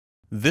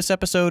This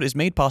episode is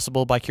made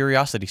possible by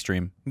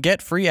CuriosityStream.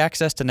 Get free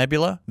access to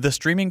Nebula, the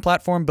streaming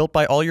platform built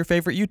by all your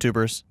favorite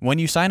YouTubers, when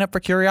you sign up for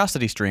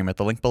CuriosityStream at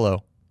the link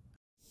below.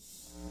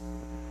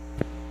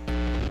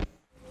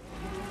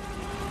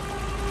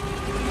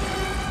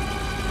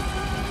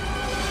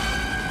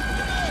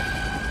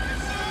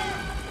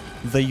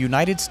 The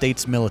United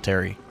States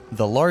military,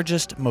 the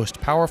largest,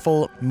 most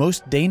powerful,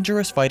 most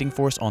dangerous fighting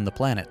force on the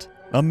planet.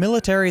 A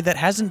military that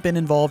hasn't been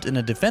involved in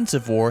a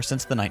defensive war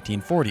since the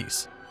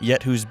 1940s,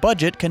 yet whose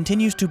budget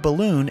continues to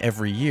balloon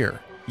every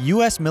year.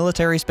 US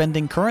military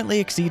spending currently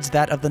exceeds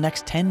that of the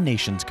next 10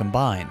 nations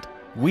combined.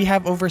 We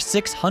have over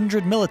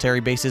 600 military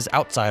bases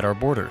outside our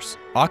borders,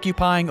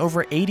 occupying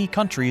over 80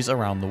 countries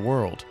around the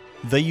world.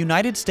 The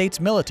United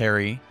States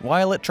military,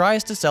 while it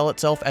tries to sell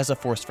itself as a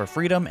force for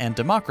freedom and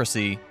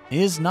democracy,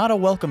 is not a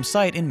welcome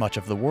sight in much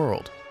of the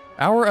world.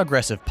 Our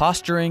aggressive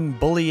posturing,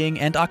 bullying,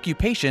 and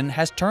occupation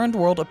has turned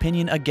world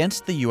opinion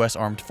against the US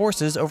Armed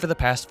Forces over the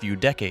past few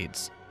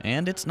decades,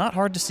 and it's not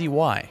hard to see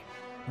why.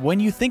 When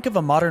you think of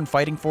a modern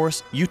fighting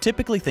force, you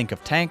typically think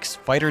of tanks,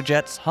 fighter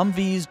jets,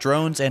 Humvees,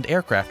 drones, and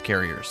aircraft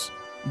carriers.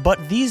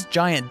 But these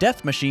giant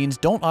death machines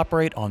don't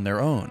operate on their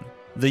own.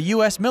 The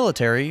US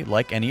military,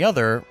 like any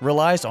other,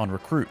 relies on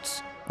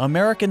recruits,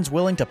 Americans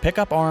willing to pick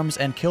up arms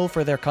and kill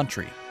for their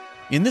country.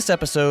 In this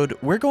episode,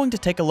 we're going to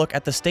take a look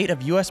at the state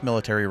of US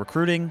military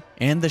recruiting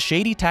and the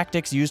shady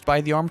tactics used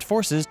by the armed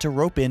forces to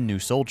rope in new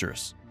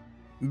soldiers.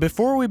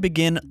 Before we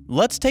begin,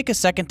 let's take a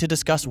second to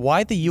discuss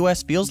why the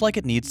US feels like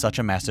it needs such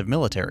a massive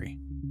military.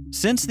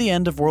 Since the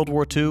end of World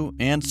War II,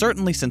 and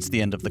certainly since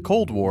the end of the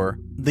Cold War,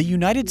 the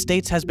United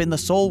States has been the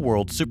sole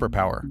world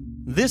superpower.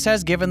 This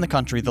has given the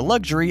country the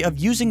luxury of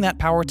using that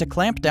power to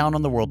clamp down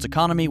on the world's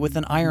economy with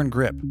an iron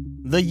grip.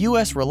 The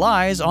US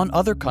relies on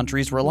other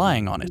countries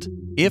relying on it.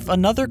 If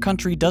another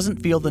country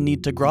doesn't feel the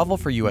need to grovel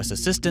for US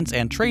assistance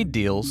and trade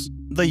deals,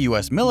 the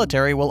US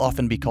military will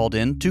often be called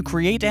in to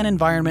create an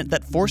environment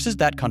that forces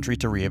that country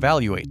to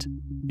reevaluate.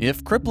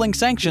 If crippling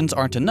sanctions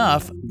aren't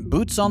enough,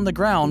 boots on the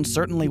ground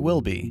certainly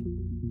will be.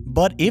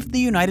 But if the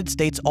United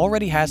States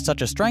already has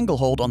such a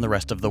stranglehold on the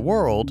rest of the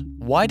world,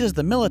 why does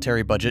the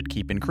military budget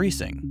keep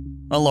increasing?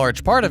 A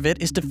large part of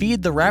it is to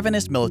feed the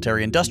ravenous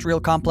military-industrial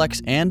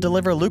complex and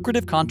deliver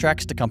lucrative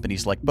contracts to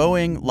companies like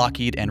Boeing,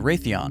 Lockheed, and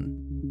Raytheon.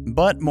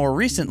 But more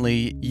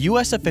recently,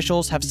 US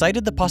officials have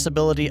cited the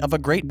possibility of a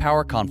great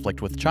power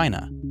conflict with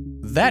China.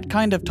 That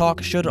kind of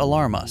talk should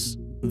alarm us.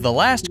 The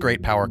last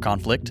great power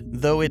conflict,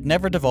 though it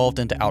never devolved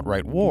into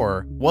outright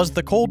war, was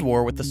the Cold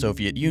War with the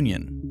Soviet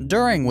Union,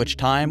 during which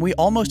time we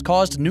almost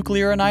caused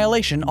nuclear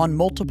annihilation on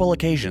multiple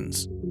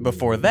occasions.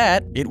 Before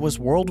that, it was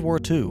World War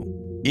II.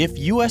 If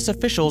US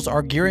officials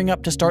are gearing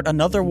up to start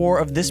another war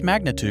of this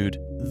magnitude,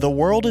 the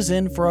world is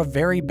in for a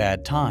very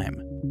bad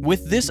time.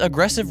 With this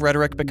aggressive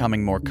rhetoric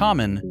becoming more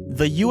common,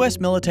 the US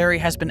military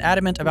has been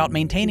adamant about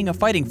maintaining a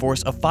fighting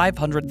force of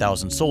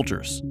 500,000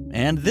 soldiers,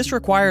 and this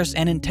requires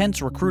an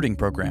intense recruiting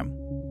program.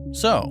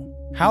 So,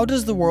 how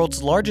does the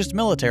world's largest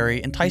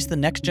military entice the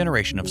next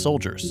generation of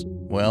soldiers?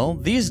 Well,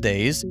 these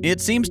days,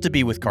 it seems to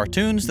be with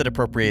cartoons that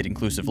appropriate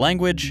inclusive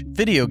language,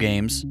 video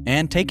games,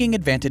 and taking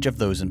advantage of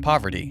those in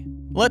poverty.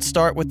 Let's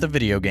start with the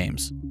video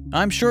games.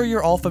 I'm sure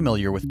you're all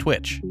familiar with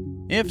Twitch.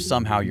 If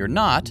somehow you're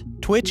not,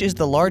 Twitch is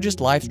the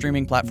largest live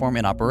streaming platform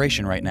in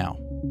operation right now.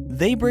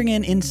 They bring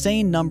in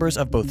insane numbers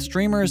of both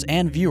streamers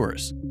and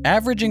viewers,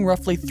 averaging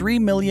roughly 3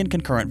 million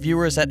concurrent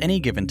viewers at any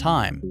given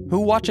time,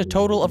 who watch a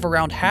total of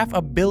around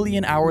 500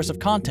 million hours of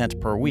content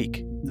per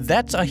week.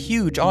 That's a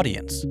huge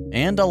audience,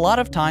 and a lot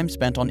of time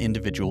spent on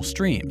individual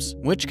streams,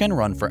 which can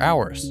run for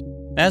hours.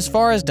 As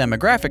far as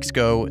demographics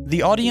go,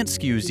 the audience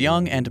skews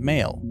young and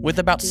male, with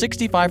about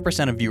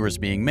 65% of viewers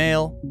being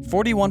male,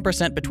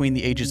 41% between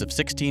the ages of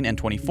 16 and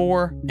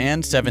 24,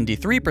 and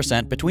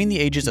 73% between the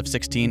ages of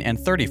 16 and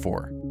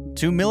 34.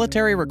 To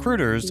military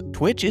recruiters,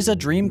 Twitch is a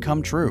dream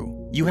come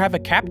true. You have a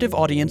captive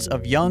audience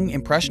of young,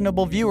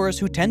 impressionable viewers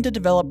who tend to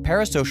develop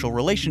parasocial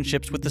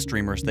relationships with the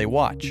streamers they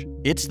watch.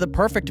 It's the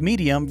perfect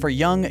medium for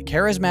young,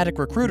 charismatic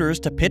recruiters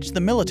to pitch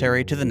the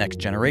military to the next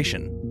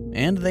generation.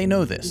 And they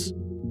know this.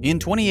 In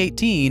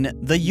 2018,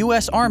 the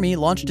US Army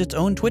launched its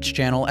own Twitch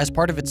channel as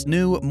part of its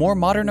new, more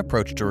modern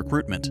approach to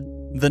recruitment.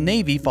 The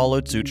Navy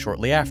followed suit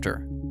shortly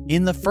after.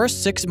 In the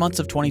first 6 months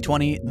of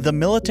 2020, the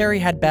military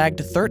had bagged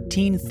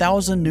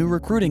 13,000 new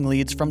recruiting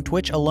leads from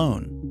Twitch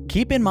alone.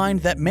 Keep in mind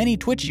that many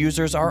Twitch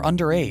users are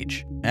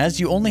underage, as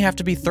you only have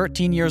to be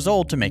 13 years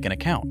old to make an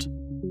account.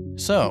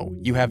 So,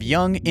 you have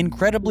young,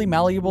 incredibly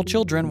malleable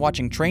children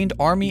watching trained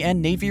Army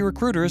and Navy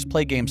recruiters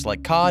play games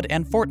like COD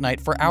and Fortnite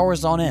for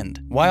hours on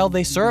end, while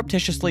they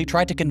surreptitiously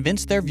try to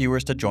convince their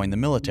viewers to join the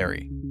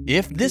military.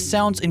 If this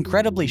sounds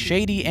incredibly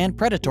shady and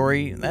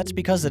predatory, that's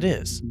because it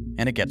is,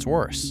 and it gets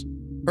worse.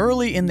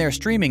 Early in their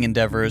streaming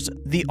endeavors,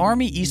 the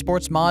Army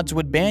esports mods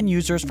would ban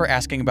users for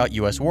asking about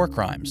US war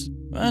crimes,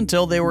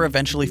 until they were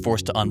eventually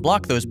forced to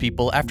unblock those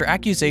people after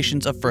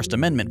accusations of First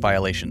Amendment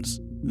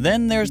violations.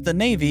 Then there's the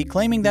Navy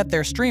claiming that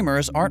their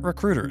streamers aren't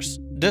recruiters,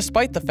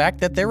 despite the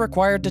fact that they're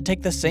required to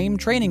take the same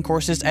training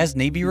courses as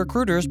Navy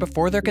recruiters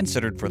before they're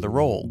considered for the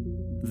role.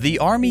 The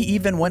Army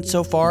even went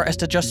so far as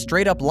to just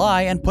straight up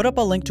lie and put up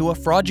a link to a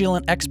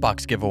fraudulent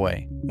Xbox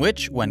giveaway,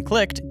 which, when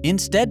clicked,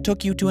 instead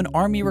took you to an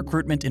Army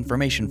recruitment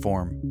information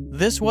form.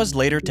 This was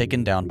later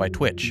taken down by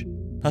Twitch.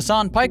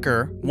 Hassan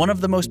Piker, one of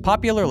the most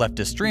popular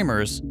leftist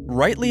streamers,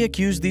 rightly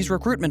accused these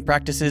recruitment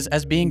practices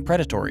as being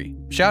predatory.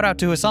 Shout out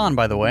to Hassan,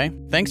 by the way.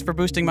 Thanks for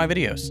boosting my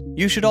videos.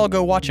 You should all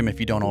go watch him if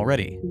you don't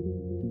already.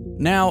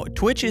 Now,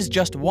 Twitch is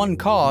just one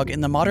cog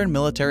in the modern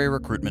military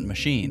recruitment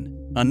machine.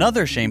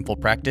 Another shameful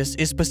practice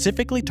is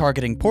specifically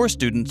targeting poor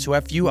students who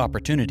have few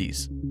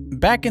opportunities.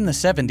 Back in the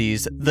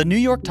 70s, the New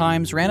York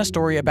Times ran a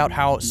story about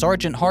how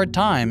Sergeant Hard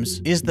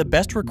Times is the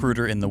best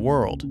recruiter in the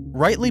world,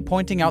 rightly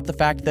pointing out the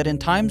fact that in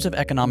times of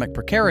economic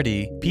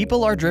precarity,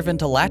 people are driven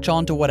to latch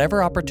on to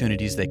whatever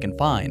opportunities they can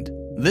find.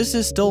 This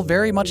is still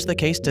very much the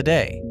case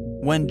today.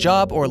 When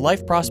job or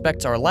life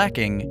prospects are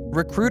lacking,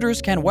 recruiters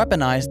can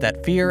weaponize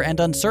that fear and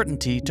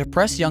uncertainty to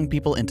press young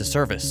people into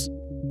service.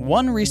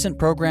 One recent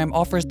program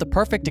offers the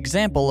perfect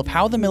example of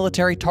how the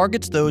military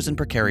targets those in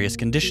precarious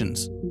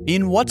conditions.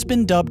 In what's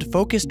been dubbed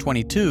Focus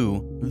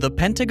 22, the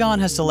Pentagon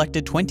has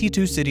selected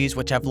 22 cities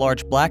which have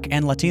large Black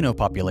and Latino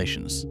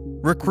populations.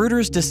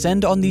 Recruiters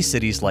descend on these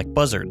cities like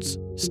buzzards,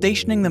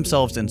 stationing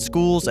themselves in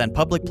schools and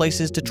public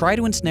places to try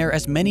to ensnare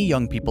as many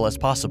young people as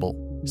possible.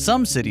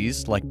 Some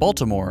cities, like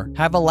Baltimore,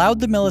 have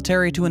allowed the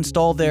military to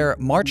install their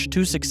March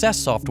to Success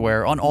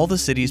software on all the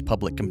city's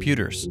public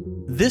computers.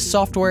 This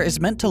software is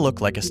meant to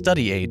look like a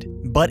study aid,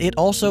 but it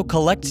also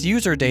collects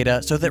user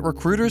data so that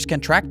recruiters can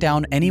track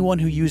down anyone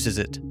who uses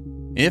it.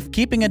 If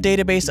keeping a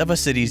database of a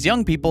city's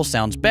young people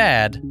sounds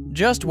bad,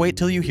 just wait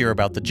till you hear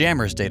about the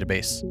Jammers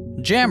database.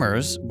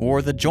 Jammers,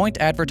 or the Joint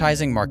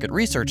Advertising Market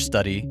Research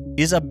Study,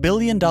 is a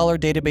billion-dollar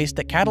database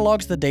that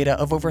catalogs the data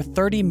of over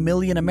 30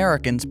 million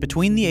Americans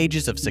between the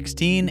ages of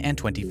 16 and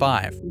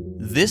 25.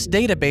 This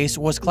database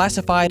was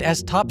classified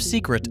as top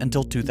secret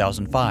until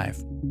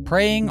 2005.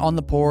 Preying on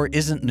the poor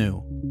isn't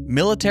new.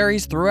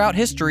 Militaries throughout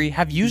history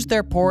have used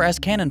their poor as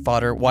cannon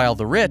fodder, while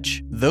the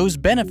rich, those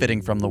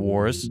benefiting from the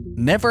wars,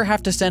 never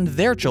have to send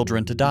their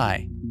children to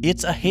die.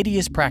 It's a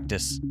hideous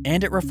practice,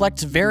 and it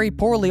reflects very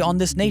poorly on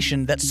this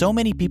nation that so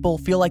many people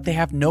feel like they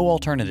have no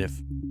alternative.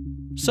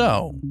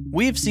 So,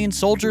 we've seen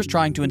soldiers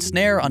trying to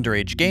ensnare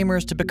underage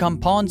gamers to become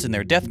pawns in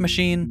their death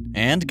machine,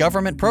 and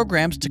government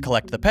programs to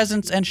collect the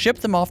peasants and ship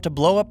them off to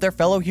blow up their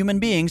fellow human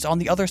beings on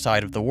the other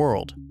side of the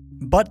world.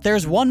 But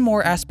there's one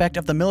more aspect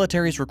of the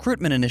military's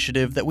recruitment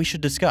initiative that we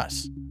should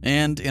discuss,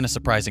 and in a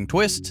surprising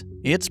twist,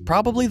 it's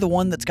probably the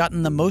one that's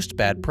gotten the most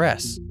bad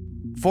press.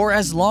 For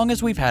as long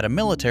as we've had a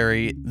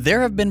military,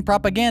 there have been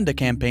propaganda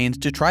campaigns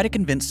to try to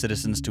convince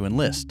citizens to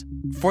enlist.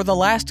 For the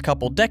last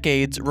couple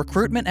decades,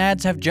 recruitment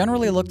ads have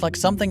generally looked like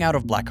something out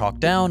of Black Hawk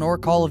Down or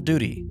Call of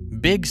Duty.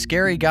 Big,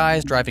 scary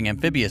guys driving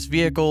amphibious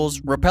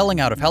vehicles, rappelling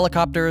out of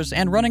helicopters,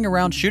 and running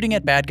around shooting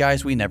at bad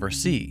guys we never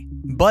see.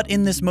 But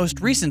in this most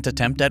recent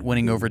attempt at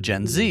winning over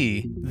Gen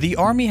Z, the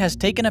Army has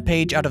taken a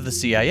page out of the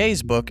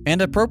CIA's book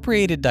and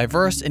appropriated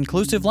diverse,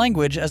 inclusive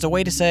language as a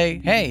way to say,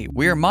 hey,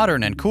 we're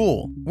modern and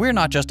cool. We're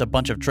not just a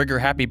bunch of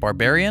trigger-happy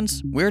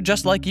barbarians, we're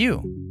just like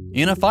you.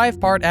 In a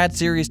 5-part ad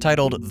series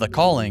titled The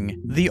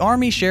Calling, the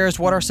Army shares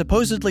what are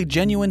supposedly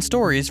genuine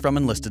stories from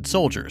enlisted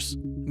soldiers.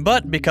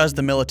 But because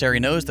the military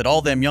knows that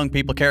all them young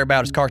people care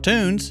about is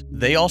cartoons,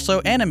 they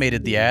also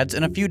animated the ads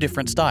in a few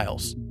different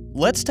styles.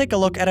 Let's take a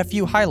look at a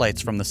few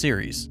highlights from the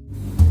series.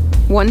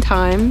 One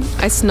time,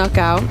 I snuck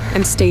out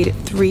and stayed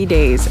 3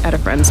 days at a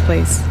friend's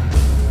place.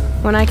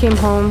 When I came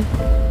home,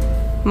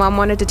 Mom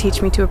wanted to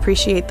teach me to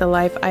appreciate the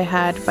life I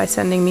had by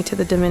sending me to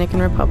the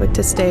Dominican Republic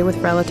to stay with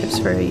relatives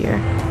for a year.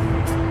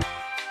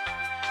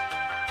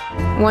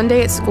 One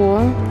day at school,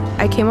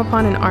 I came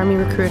upon an Army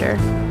recruiter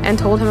and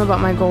told him about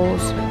my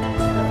goals.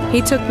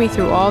 He took me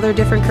through all their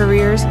different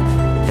careers,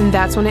 and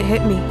that's when it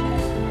hit me.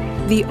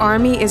 The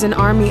Army is an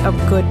army of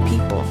good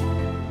people.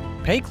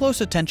 Pay close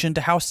attention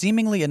to how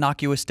seemingly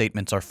innocuous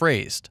statements are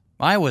phrased.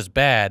 I was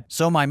bad,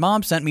 so my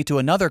mom sent me to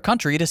another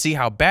country to see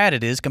how bad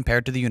it is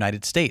compared to the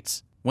United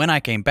States. When I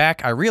came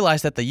back, I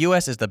realized that the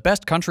US is the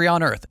best country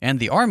on earth, and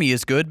the Army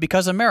is good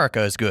because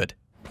America is good.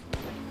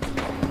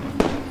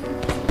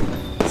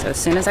 So as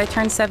soon as I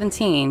turned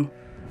 17,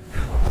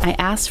 I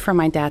asked for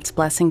my dad's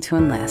blessing to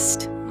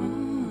enlist.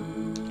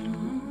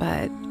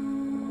 But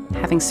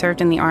having served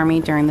in the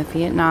Army during the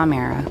Vietnam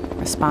era,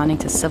 responding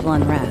to civil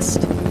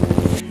unrest,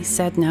 he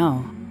said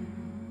no.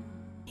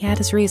 He had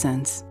his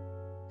reasons.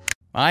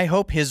 I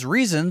hope his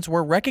reasons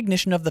were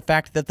recognition of the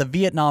fact that the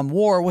Vietnam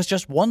War was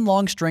just one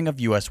long string of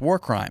US war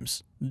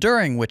crimes,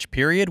 during which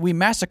period we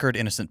massacred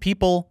innocent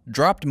people,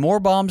 dropped more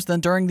bombs than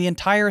during the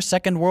entire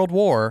Second World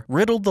War,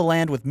 riddled the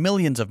land with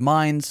millions of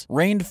mines,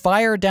 rained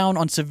fire down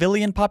on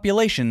civilian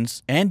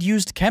populations, and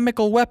used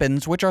chemical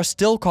weapons which are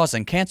still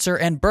causing cancer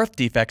and birth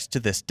defects to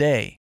this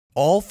day.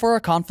 All for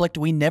a conflict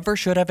we never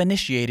should have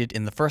initiated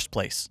in the first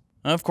place.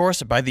 Of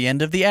course, by the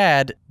end of the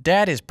ad,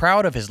 Dad is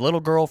proud of his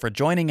little girl for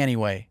joining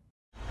anyway.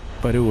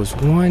 But it was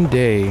one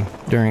day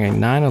during a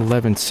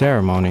 9/11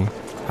 ceremony,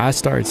 I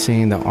started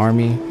seeing the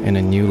Army in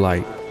a new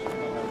light.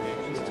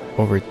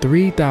 Over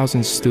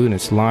 3,000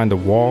 students lined the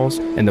walls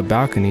and the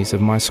balconies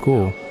of my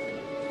school.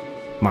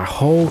 My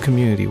whole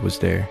community was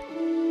there,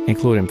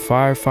 including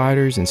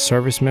firefighters and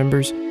service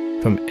members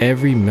from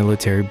every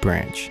military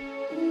branch.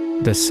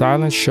 The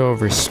silent show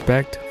of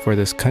respect for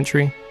this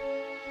country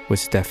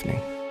was deafening.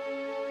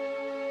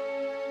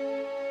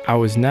 I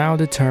was now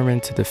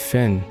determined to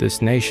defend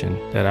this nation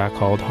that I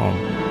called home,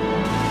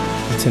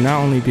 and to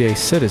not only be a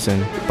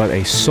citizen, but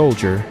a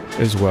soldier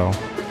as well.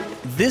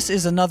 This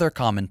is another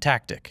common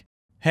tactic.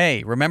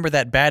 Hey, remember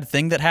that bad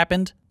thing that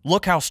happened?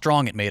 Look how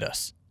strong it made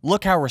us.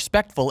 Look how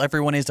respectful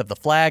everyone is of the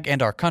flag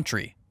and our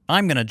country.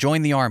 I'm gonna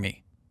join the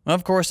army.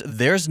 Of course,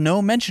 there's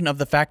no mention of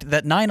the fact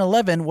that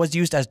 9/11 was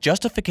used as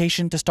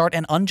justification to start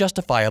an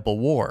unjustifiable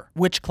war,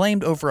 which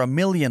claimed over 1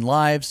 million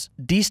lives,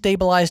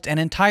 destabilized an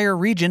entire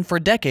region for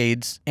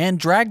decades, and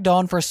dragged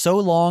on for so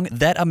long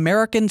that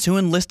Americans who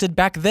enlisted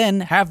back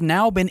then have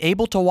now been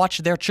able to watch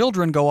their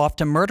children go off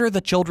to murder the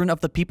children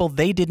of the people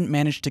they didn't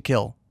manage to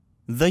kill.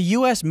 The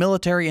US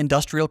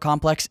military-industrial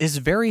complex is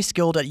very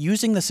skilled at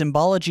using the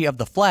symbology of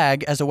the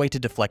flag as a way to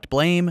deflect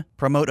blame,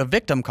 promote a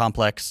victim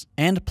complex,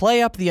 and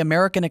play up the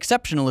American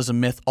exceptionalism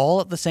myth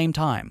all at the same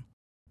time.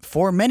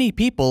 For many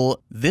people,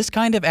 this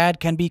kind of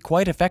ad can be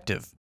quite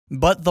effective.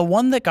 But the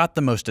one that got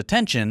the most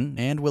attention,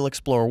 and we'll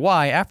explore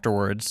why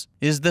afterwards,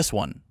 is this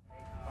one.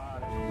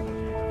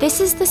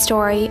 This is the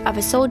story of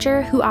a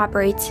soldier who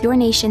operates your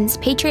nation's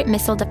Patriot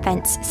missile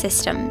defense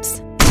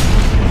systems.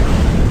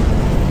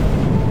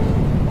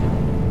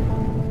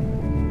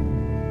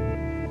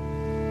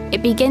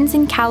 It begins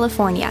in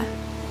California,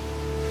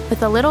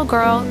 with a little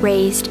girl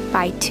raised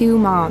by 2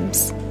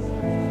 moms.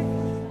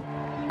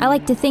 I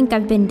like to think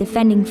I've been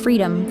defending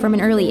freedom from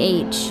an early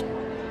age.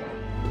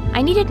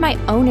 I needed my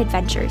own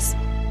adventures,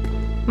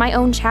 my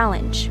own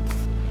challenge.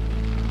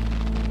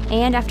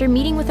 And after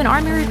meeting with an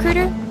Army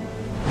recruiter,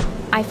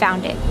 I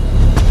found it.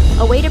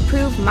 A way to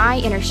prove my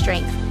inner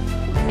strength,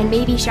 and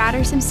maybe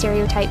shatter some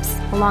stereotypes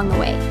along the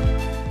way.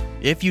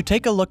 If you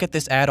take a look at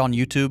this ad on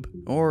YouTube,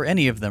 or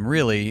any of them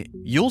really,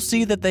 you'll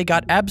see that they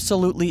got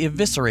absolutely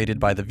eviscerated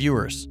by the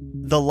viewers.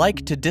 The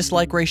like to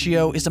dislike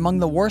ratio is among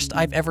the worst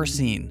I've ever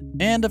seen.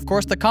 And of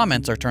course the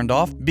comments are turned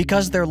off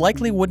because there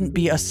likely wouldn't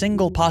be a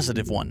single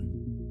positive one.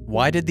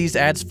 Why did these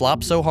ads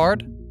flop so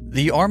hard?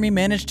 The Army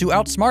managed to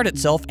outsmart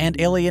itself and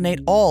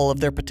alienate all of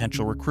their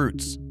potential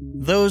recruits.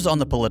 Those on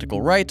the political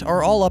right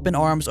are all up in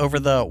arms over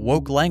the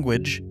woke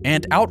language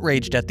and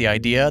outraged at the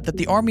idea that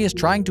the Army is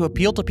trying to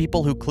appeal to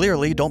people who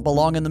clearly don't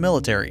belong in the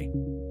military.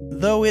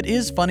 Though it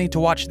is funny to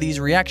watch these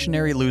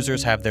reactionary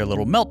losers have their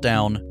little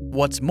meltdown,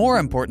 what's more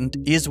important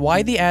is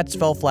why the ads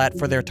fell flat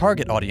for their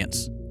target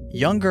audience: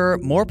 younger,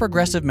 more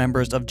progressive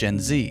members of Gen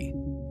Z.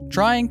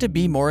 Trying to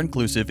be more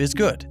inclusive is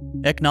good.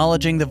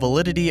 Acknowledging the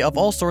validity of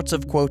all sorts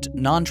of, quote,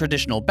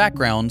 non-traditional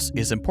backgrounds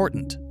is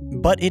important.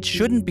 But it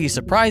shouldn't be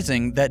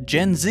surprising that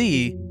Gen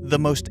Z, the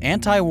most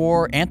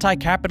anti-war,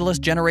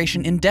 anti-capitalist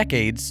generation in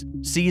decades,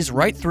 sees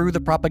right through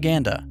the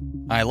propaganda.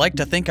 I like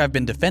to think I've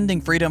been defending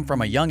freedom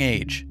from a young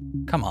age.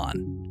 Come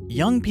on.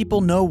 Young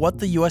people know what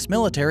the US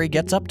military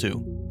gets up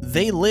to.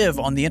 They live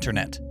on the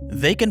internet.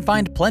 They can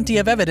find plenty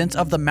of evidence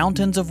of the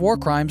mountains of war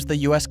crimes the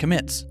US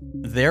commits.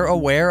 They're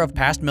aware of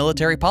past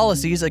military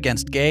policies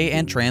against gay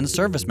and trans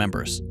service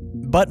members.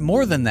 But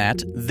more than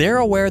that, they're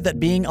aware that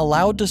being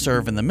allowed to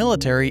serve in the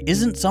military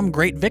isn't some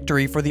great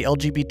victory for the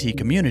LGBT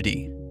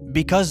community,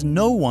 because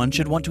no one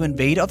should want to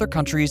invade other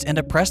countries and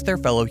oppress their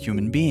fellow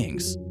human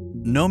beings.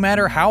 No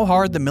matter how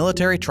hard the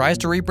military tries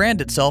to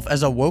rebrand itself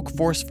as a woke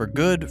force for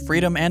good,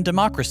 freedom, and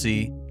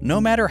democracy, no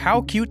matter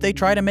how cute they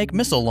try to make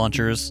missile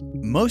launchers,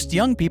 most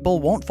young people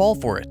won't fall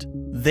for it.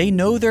 They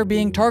know they're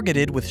being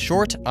targeted with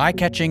short,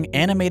 eye-catching,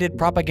 animated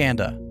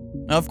propaganda.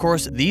 Of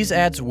course, these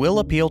ads will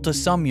appeal to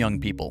some young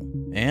people,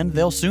 and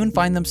they'll soon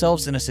find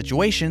themselves in a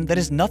situation that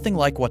is nothing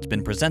like what's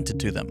been presented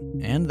to them,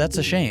 and that's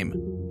a shame.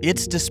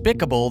 It's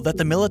despicable that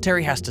the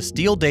military has to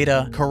steal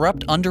data,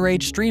 corrupt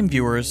underage stream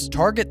viewers,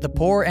 target the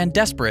poor and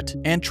desperate,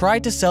 and try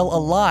to sell a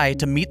lie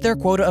to meet their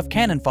quota of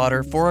cannon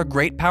fodder for a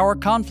great power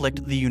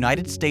conflict the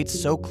United States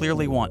so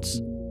clearly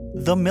wants.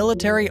 The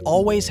military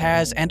always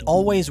has and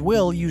always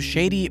will use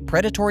shady,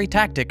 predatory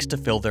tactics to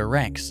fill their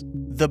ranks.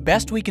 The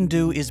best we can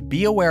do is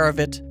be aware of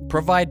it,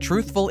 provide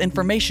truthful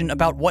information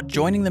about what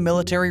joining the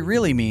military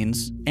really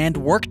means, and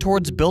work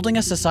towards building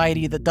a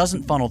society that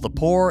doesn't funnel the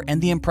poor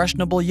and the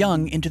impressionable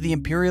young into the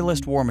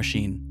imperialist war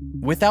machine.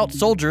 Without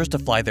soldiers to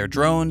fly their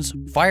drones,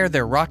 fire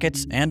their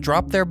rockets, and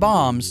drop their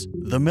bombs,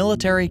 the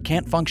military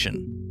can't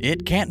function.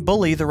 It can't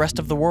bully the rest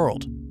of the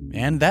world.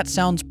 And that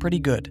sounds pretty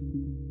good.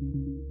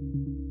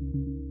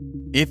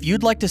 If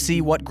you'd like to see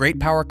what great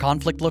power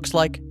conflict looks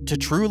like, to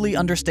truly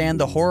understand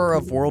the horror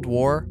of World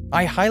War,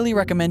 I highly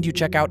recommend you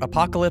check out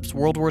Apocalypse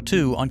World War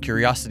II on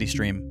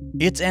CuriosityStream.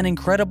 It's an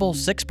incredible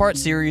 6-part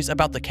series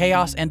about the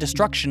chaos and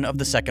destruction of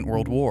the Second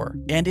World War,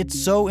 and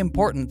it's so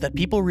important that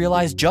people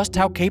realize just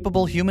how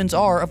capable humans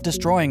are of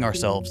destroying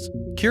ourselves.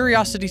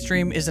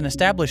 CuriosityStream is an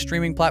established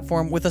streaming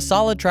platform with a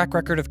solid track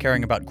record of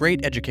caring about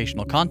great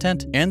educational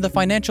content and the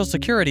financial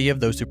security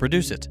of those who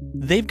produce it.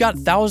 They've got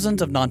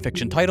thousands of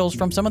nonfiction titles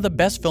from some of the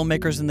best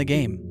filmmakers in the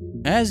game.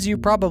 As you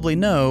probably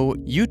know,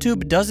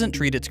 YouTube doesn't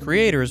treat its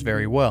creators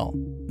very well.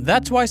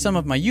 That's why some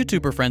of my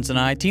YouTuber friends and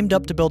I teamed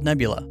up to build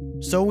Nebula,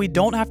 so we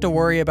don't have to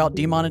worry about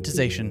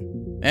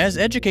demonetization. As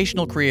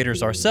educational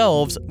creators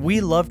ourselves, we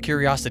love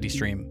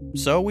CuriosityStream,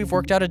 so we've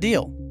worked out a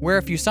deal, where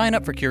if you sign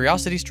up for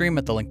CuriosityStream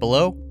at the link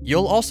below,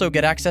 you'll also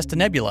get access to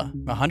Nebula,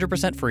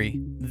 100% free.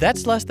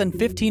 That's less than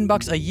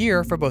 $15 a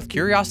year for both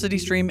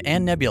CuriosityStream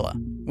and Nebula,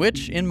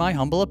 which, in my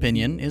humble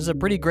opinion, is a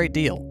pretty great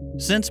deal.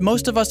 Since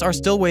most of us are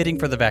still waiting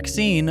for the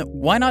vaccine,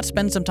 why not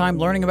spend some time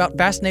learning about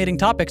fascinating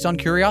topics on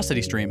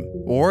CuriosityStream?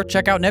 Or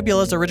check out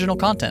Nebula's original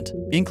content,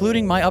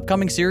 including my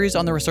upcoming series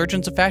on the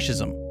resurgence of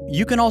fascism.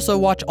 You can also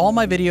watch all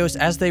my videos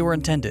as they were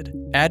intended,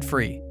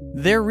 ad-free.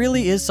 There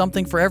really is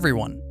something for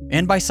everyone,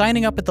 and by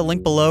signing up at the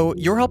link below,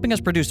 you're helping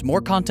us produce more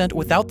content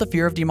without the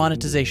fear of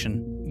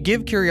demonetization.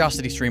 Give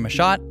CuriosityStream a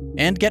shot,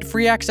 and get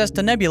free access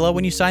to Nebula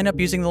when you sign up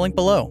using the link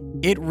below.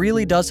 It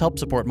really does help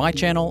support my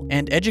channel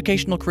and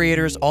educational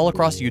creators all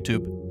across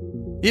YouTube.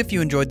 If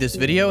you enjoyed this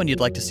video and you'd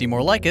like to see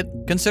more like it,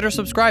 consider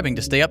subscribing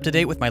to stay up to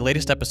date with my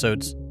latest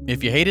episodes.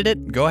 If you hated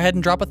it, go ahead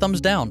and drop a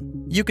thumbs down.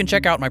 You can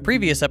check out my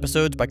previous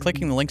episodes by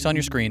clicking the links on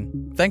your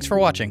screen. Thanks for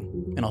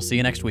watching, and I'll see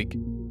you next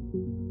week.